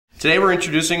Today we're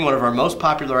introducing one of our most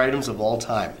popular items of all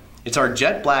time. It's our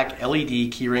jet black LED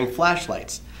keyring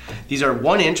flashlights. These are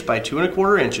 1 inch by 2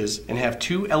 1/4 inches and have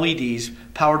 2 LEDs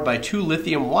powered by 2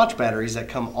 lithium watch batteries that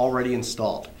come already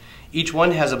installed. Each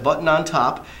one has a button on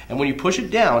top, and when you push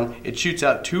it down, it shoots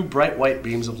out 2 bright white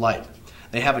beams of light.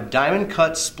 They have a diamond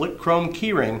cut split chrome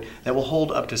keyring that will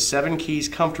hold up to 7 keys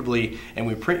comfortably, and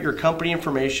we print your company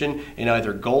information in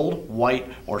either gold,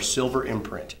 white, or silver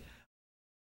imprint.